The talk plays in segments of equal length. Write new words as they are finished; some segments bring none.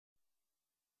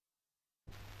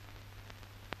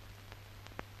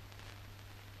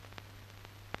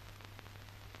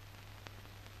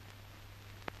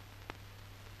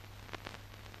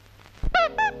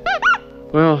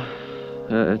Well,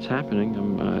 it's happening.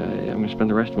 I'm going to spend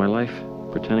the rest of my life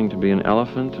pretending to be an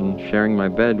elephant and sharing my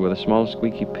bed with a small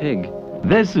squeaky pig.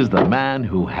 This is the man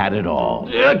who had it all.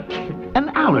 An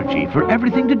allergy for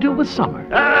everything to do with summer.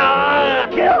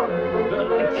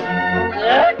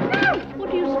 What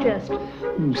do you suggest?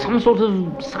 Some sort of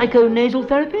psychonasal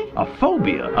therapy? A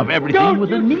phobia of everything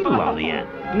with a needle on the end.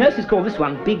 Nurses call this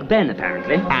one Big Ben,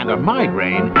 apparently. And a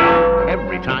migraine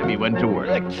every time he went to work.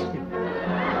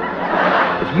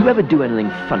 If you ever do anything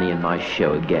funny in my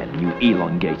show again, you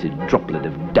elongated droplet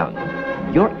of dung,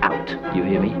 you're out, you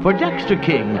hear me? For Dexter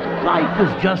King, life was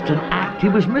just an act he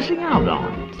was missing out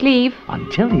on. Sleeve.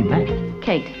 Until he met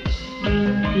Kate.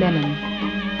 Lemon.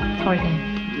 Sorry,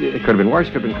 name. It could have been worse.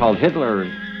 It could have been called Hitler or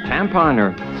Tampon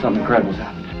or something incredible's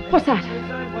happened. What's that?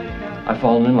 I've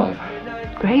fallen in love.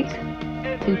 Great.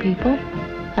 2 people.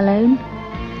 Alone.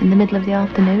 In the middle of the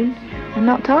afternoon. And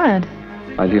not tired.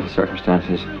 Ideal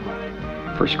circumstances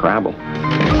for Scrabble.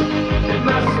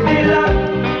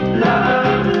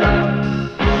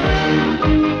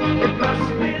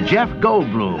 Jeff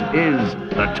Goldblum is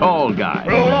the tall guy.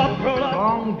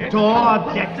 Wrong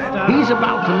door, Dexter. He's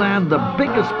about to land the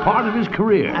biggest part of his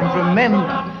career. And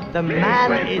remember, the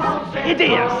man is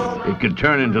hideous. It could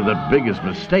turn into the biggest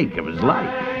mistake of his life.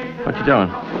 What you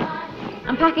doing?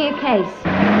 I'm packing a case.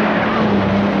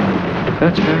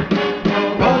 That's fair.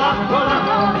 Roll up, roll up.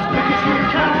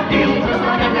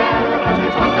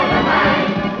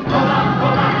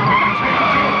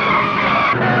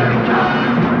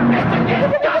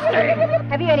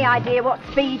 Have you any idea what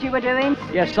speed you were doing?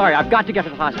 Yes, sorry, I've got to get to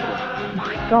the hospital.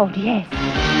 My God, yes.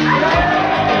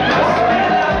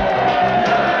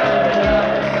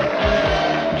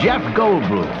 Jeff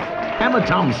Goldblum, Emma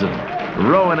Thompson,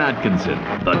 Rowan Atkinson,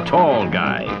 the tall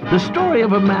guy. The story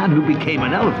of a man who became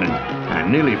an elephant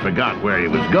and nearly forgot where he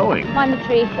was going. Climb the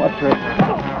tree. What tree?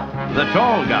 The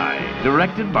Tall Guy,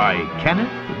 directed by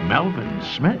Kenneth Melvin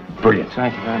Smith. Brilliant.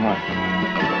 Thank you very much.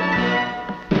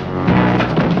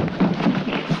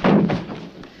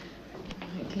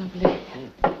 It's lovely.